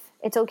safe.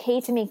 It's okay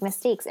to make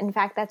mistakes. In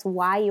fact, that's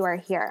why you are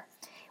here.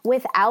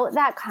 Without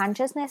that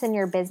consciousness in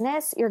your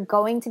business, you're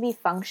going to be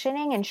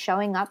functioning and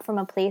showing up from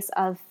a place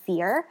of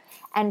fear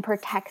and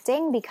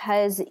protecting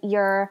because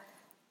you're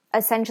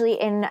essentially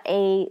in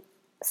a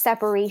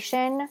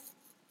separation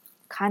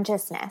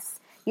consciousness.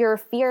 You're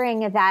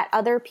fearing that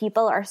other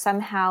people are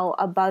somehow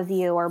above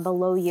you or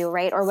below you,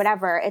 right? Or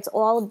whatever.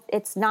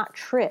 It's not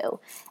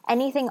true.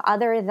 Anything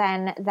other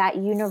than that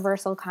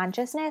universal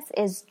consciousness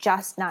is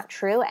just not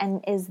true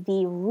and is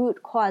the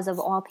root cause of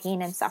all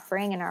pain and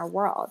suffering in our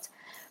world.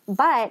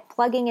 But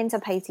plugging into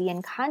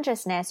Piscean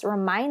consciousness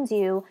reminds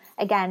you,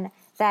 again,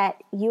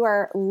 that you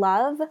are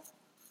love.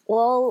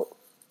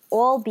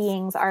 All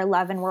beings are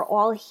love, and we're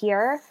all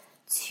here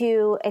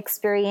to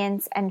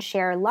experience and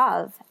share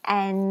love.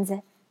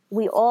 And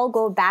we all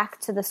go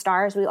back to the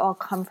stars. We all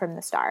come from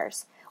the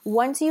stars.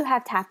 Once you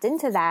have tapped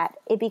into that,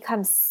 it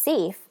becomes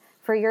safe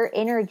for your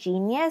inner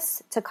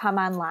genius to come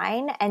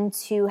online and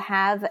to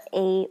have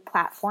a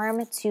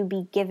platform to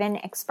be given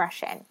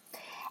expression.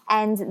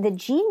 And the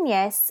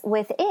genius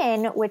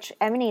within, which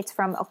emanates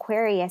from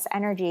Aquarius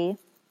energy,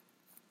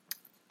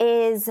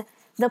 is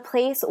the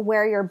place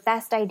where your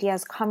best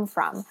ideas come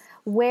from,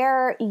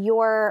 where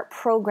your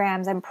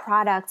programs and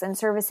products and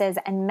services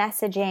and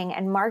messaging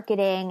and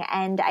marketing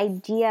and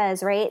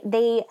ideas, right?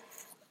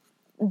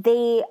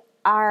 They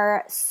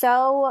are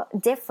so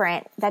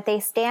different that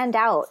they stand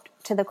out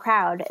to the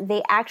crowd.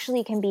 They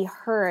actually can be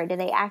heard.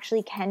 They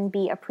actually can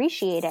be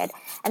appreciated,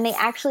 and they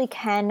actually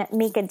can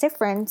make a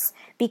difference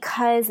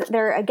because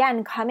they're,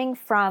 again, coming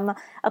from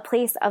a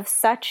place of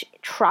such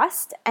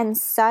trust and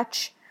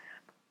such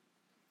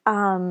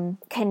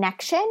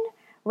connection,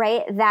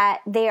 right?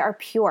 That they are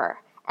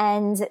pure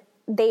and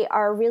they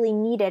are really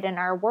needed in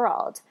our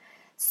world.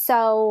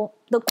 So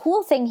the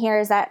cool thing here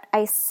is that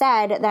I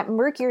said that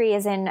Mercury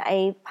is in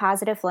a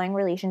positive flowing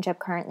relationship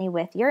currently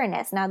with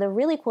Uranus. Now, the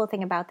really cool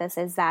thing about this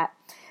is that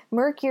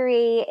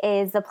Mercury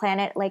is the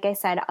planet, like I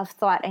said, of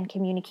thought and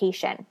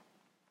communication.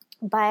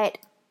 But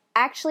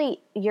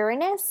actually,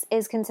 Uranus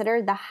is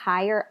considered the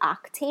higher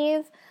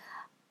octave,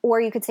 or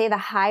you could say the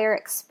higher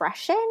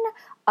expression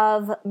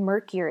of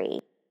Mercury.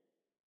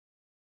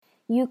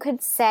 You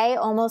could say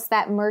almost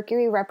that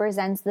Mercury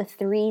represents the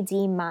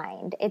 3D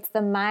mind. It's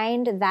the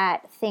mind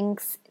that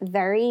thinks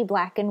very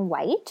black and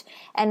white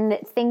and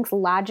thinks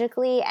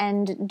logically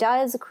and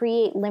does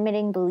create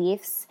limiting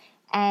beliefs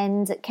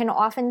and can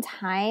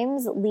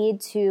oftentimes lead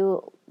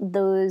to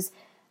those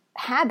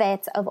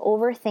habits of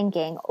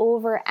overthinking,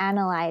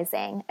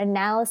 overanalyzing,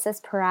 analysis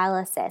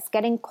paralysis,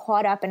 getting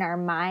caught up in our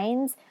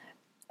minds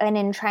and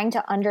in trying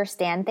to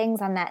understand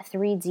things on that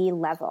 3D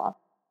level.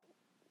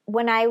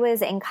 When I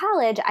was in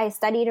college, I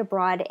studied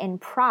abroad in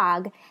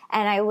Prague,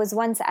 and I was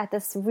once at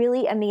this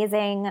really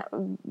amazing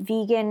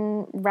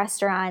vegan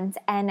restaurant,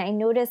 and I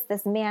noticed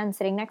this man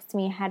sitting next to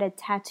me had a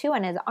tattoo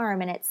on his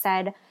arm, and it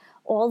said,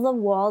 "All the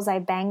walls I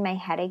bang my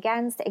head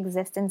against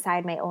exist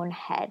inside my own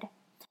head."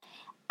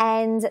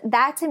 And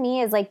that to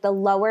me is like the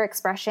lower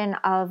expression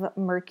of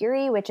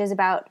Mercury, which is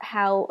about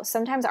how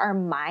sometimes our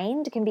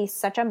mind can be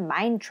such a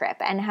mind trip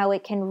and how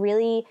it can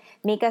really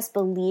make us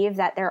believe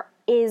that there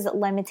is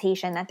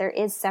limitation, that there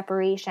is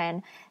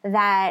separation,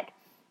 that,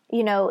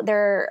 you know,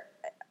 there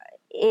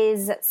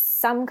is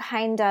some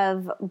kind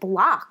of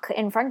block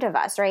in front of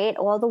us, right?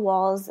 All the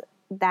walls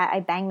that I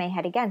bang my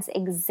head against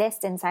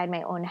exist inside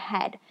my own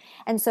head.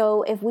 And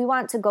so if we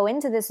want to go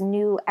into this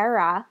new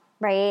era,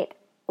 right,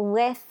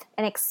 with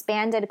an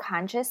expanded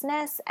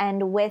consciousness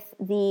and with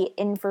the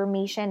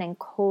information and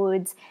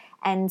codes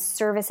and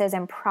services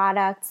and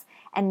products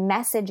and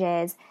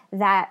messages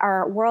that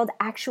our world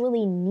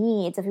actually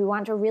needs, if we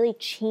want to really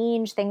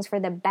change things for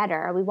the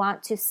better, we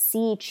want to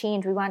see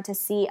change, we want to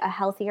see a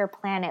healthier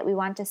planet, we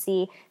want to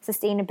see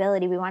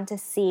sustainability, we want to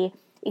see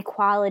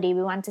equality,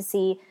 we want to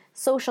see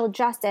social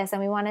justice,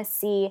 and we want to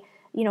see,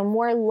 you know,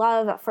 more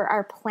love for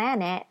our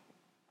planet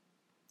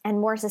and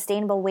more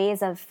sustainable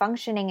ways of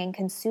functioning and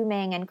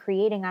consuming and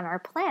creating on our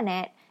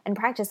planet and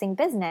practicing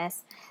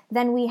business,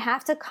 then we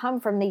have to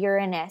come from the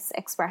Uranus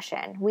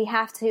expression. We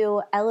have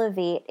to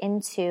elevate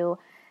into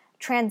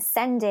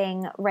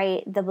transcending,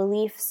 right, the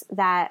beliefs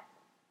that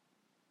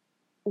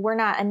we're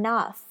not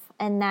enough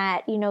and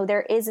that, you know,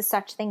 there is a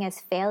such thing as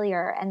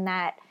failure and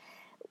that,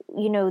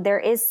 you know, there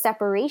is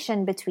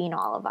separation between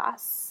all of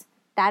us.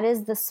 That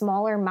is the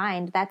smaller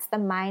mind. That's the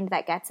mind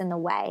that gets in the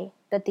way.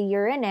 That the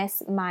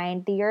Uranus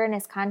mind, the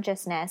Uranus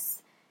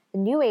consciousness, the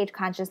New Age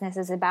consciousness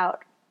is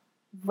about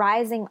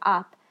rising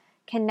up,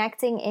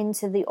 connecting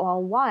into the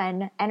all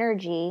one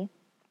energy,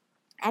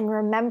 and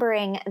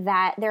remembering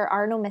that there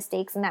are no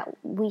mistakes and that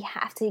we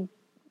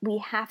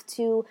have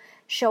to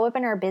show up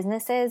in our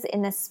businesses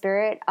in the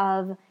spirit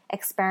of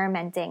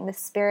experimenting, the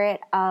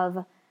spirit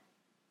of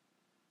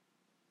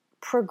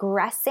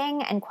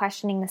progressing and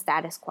questioning the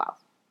status quo.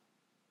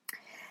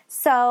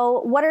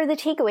 So what are the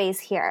takeaways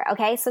here?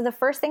 Okay, so the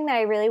first thing that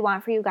I really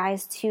want for you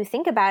guys to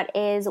think about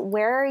is,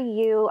 where are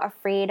you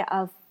afraid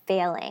of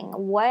failing?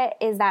 What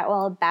is that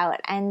all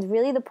about? And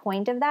really the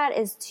point of that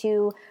is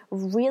to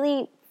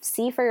really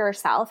see for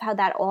yourself how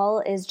that all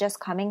is just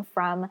coming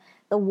from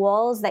the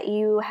walls that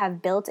you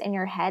have built in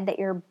your head, that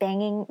you're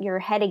banging your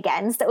head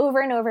against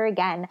over and over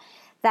again,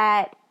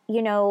 that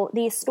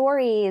these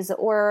stories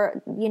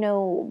or,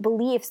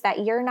 beliefs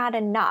that you're not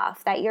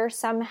enough, that you're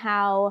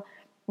somehow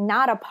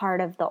not a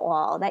part of the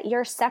all, that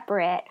you're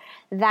separate,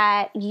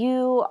 that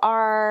you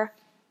are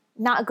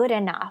not good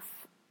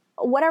enough.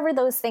 Whatever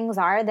those things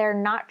are, they're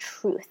not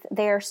truth.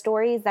 They are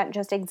stories that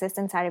just exist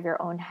inside of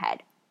your own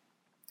head.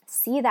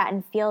 See that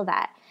and feel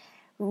that.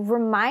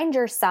 Remind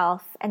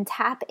yourself and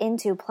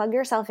plug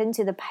yourself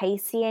into the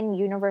Piscean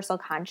universal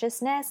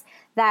consciousness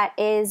that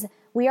is,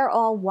 we are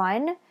all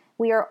one.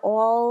 We are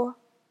all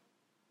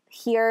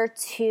here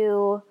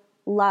to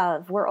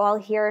love. We're all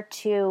here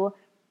to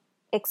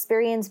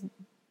experience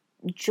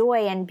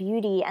joy and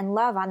beauty and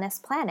love on this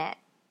planet.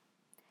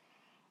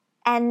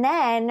 And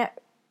then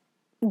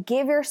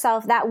give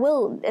yourself, that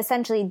will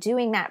essentially,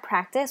 doing that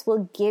practice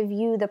will give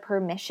you the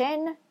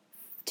permission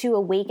to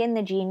awaken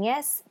the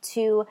genius,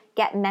 to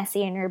get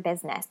messy in your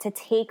business, to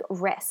take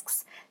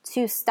risks,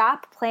 to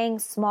stop playing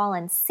small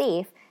and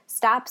safe,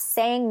 stop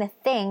saying the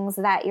things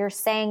that you're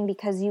saying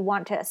because you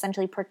want to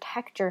essentially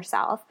protect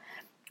yourself,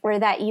 or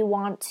that you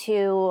want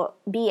to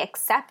be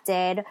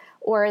accepted,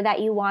 or that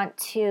you want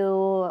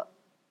to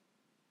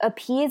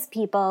appease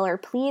people or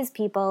please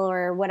people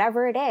or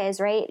whatever it is,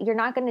 right? You're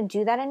not going to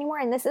do that anymore.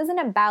 And this isn't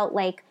about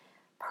like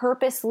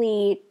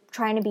purposely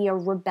trying to be a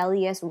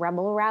rebellious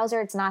rebel rouser.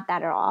 It's not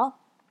that at all.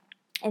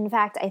 In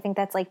fact, I think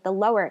that's like the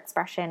lower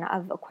expression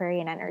of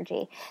Aquarian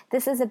energy.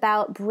 This is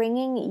about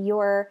bringing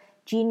your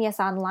genius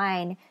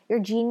online. Your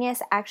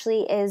genius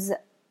actually is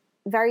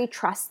very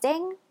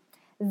trusting,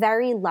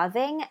 very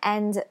loving,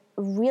 and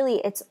really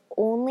its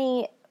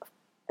only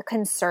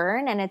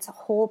concern and its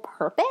whole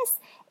purpose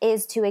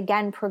is to,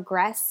 again,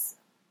 progress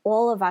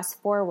all of us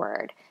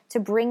forward, to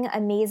bring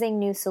amazing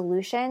new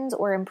solutions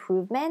or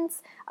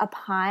improvements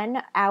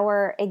upon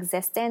our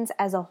existence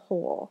as a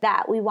whole.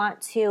 That we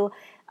want to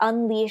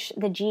unleash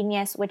the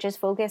genius, which is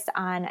focused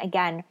on,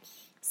 again,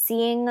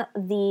 seeing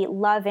the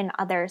love in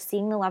others,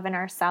 seeing the love in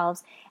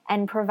ourselves,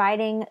 and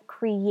providing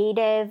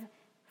creative,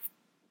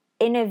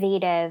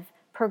 innovative,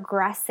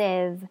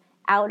 progressive,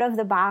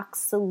 out-of-the-box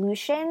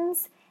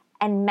solutions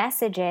and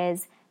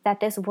messages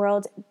that this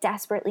world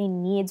desperately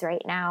needs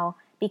right now,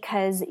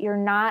 because you're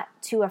not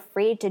too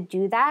afraid to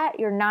do that.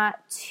 You're not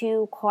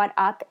too caught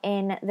up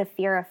in the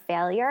fear of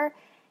failure.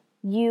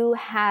 You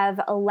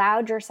have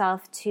allowed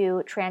yourself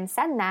to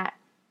transcend that,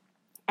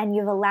 and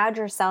you've allowed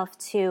yourself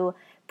to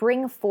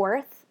bring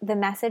forth the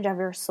message of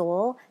your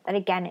soul that,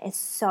 again, is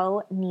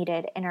so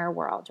needed in our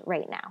world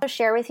right now. I'll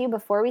share with you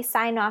before we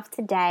sign off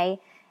today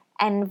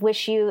and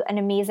wish you an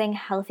amazing,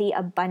 healthy,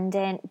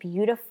 abundant,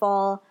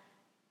 beautiful,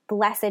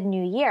 blessed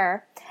new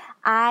year.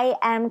 I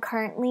am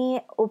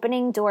currently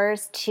opening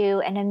doors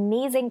to an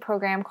amazing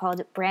program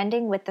called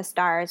Branding with the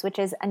Stars, which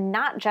is a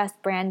not just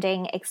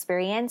branding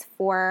experience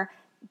for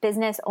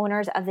business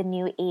owners of the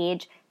new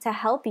age to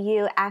help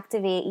you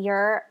activate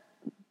your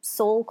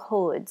soul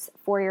codes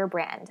for your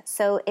brand.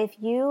 So if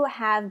you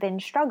have been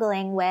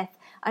struggling with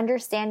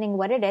understanding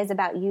what it is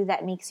about you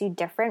that makes you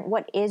different,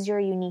 what is your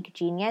unique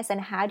genius,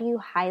 and how do you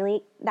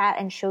highlight that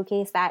and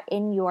showcase that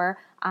in your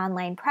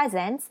online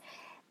presence,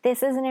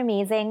 this is an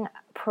amazing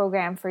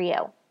program for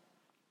you.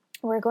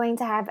 We're going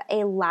to have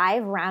a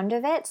live round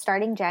of it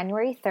starting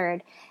January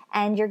 3rd,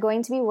 and you're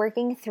going to be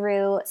working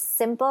through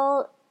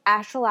simple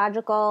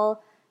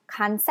astrological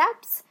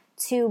concepts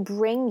to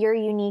bring your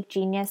unique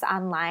genius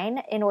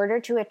online in order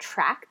to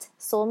attract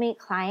soulmate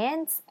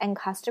clients and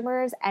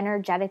customers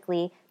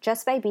energetically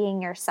just by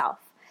being yourself.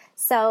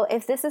 So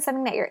if this is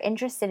something that you're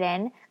interested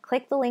in,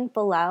 click the link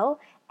below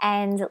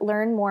and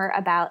learn more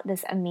about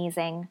this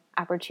amazing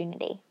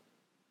opportunity.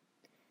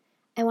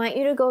 I want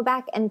you to go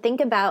back and think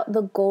about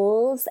the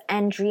goals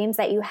and dreams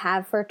that you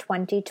have for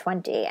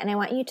 2020, and I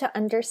want you to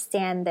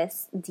understand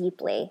this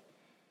deeply.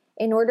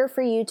 In order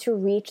for you to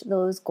reach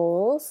those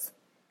goals,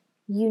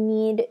 you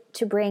need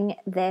to bring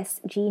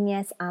this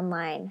genius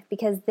online,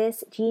 because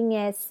this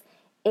genius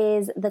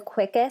is the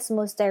quickest,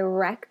 most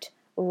direct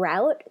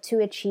route to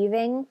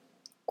achieving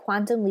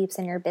quantum leaps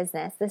in your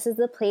business. This is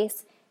the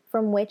place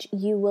from which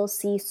you will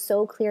see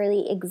so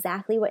clearly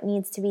exactly what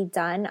needs to be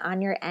done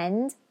on your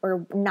end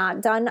or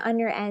not done on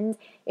your end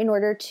in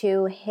order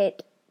to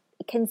hit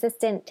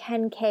consistent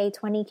 10K,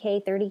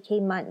 20K,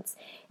 30K months,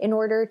 in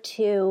order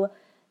to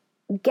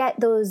get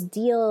those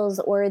deals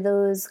or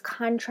those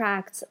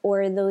contracts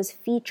or those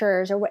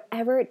features or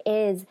whatever it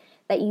is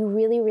that you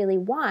really, really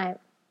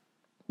want.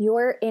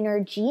 Your inner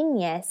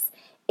genius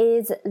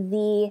is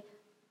the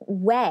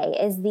way,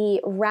 is the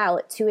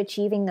route to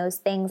achieving those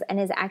things, and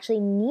is actually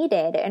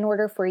needed in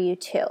order for you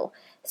to.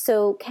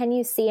 So can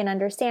you see and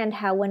understand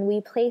how when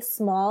we play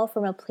small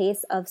from a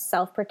place of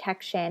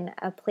self-protection,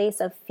 a place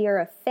of fear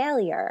of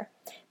failure,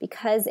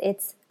 because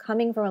it's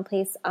coming from a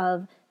place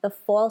of the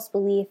false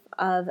belief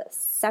of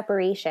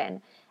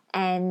separation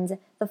and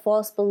the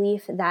false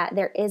belief that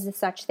there is a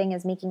such thing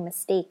as making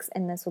mistakes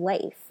in this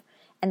life,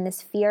 and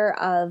this fear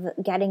of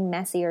getting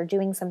messy or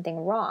doing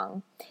something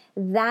wrong,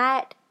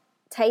 that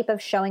type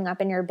of showing up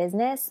in your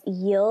business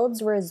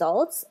yields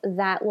results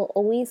that will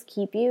always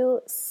keep you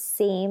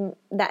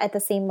at the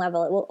same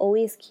level. It will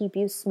always keep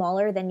you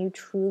smaller than you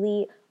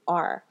truly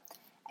are.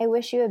 I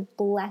wish you a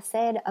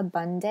blessed,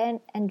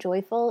 abundant, and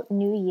joyful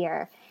new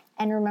year.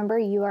 And remember,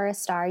 you are a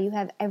star. You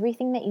have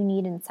everything that you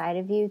need inside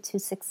of you to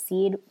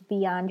succeed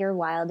beyond your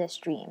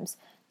wildest dreams.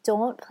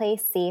 Don't play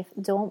safe.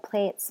 Don't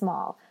play it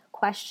small.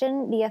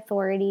 Question the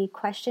authority.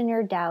 Question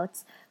your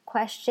doubts.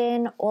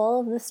 Question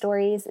all of the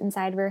stories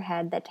inside of your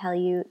head that tell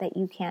you that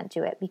you can't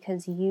do it,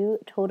 because you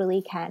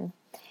totally can.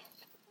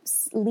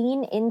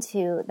 Lean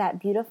into that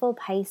beautiful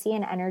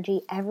Piscean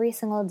energy every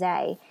single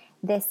day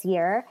this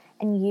year,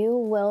 and you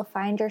will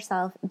find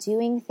yourself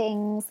doing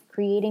things,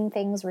 creating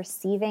things,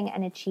 receiving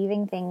and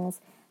achieving things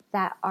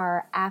that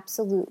are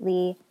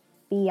absolutely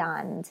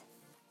beyond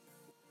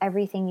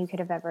everything you could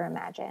have ever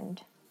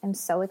imagined. I'm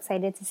so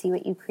excited to see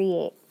what you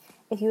create.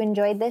 If you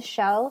enjoyed this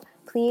show,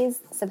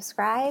 please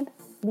subscribe,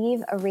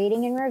 leave a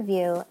rating and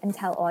review, and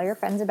tell all your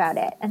friends about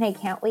it. And I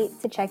can't wait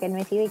to check in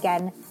with you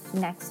again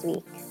next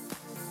week.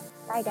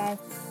 Bye,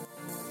 guys.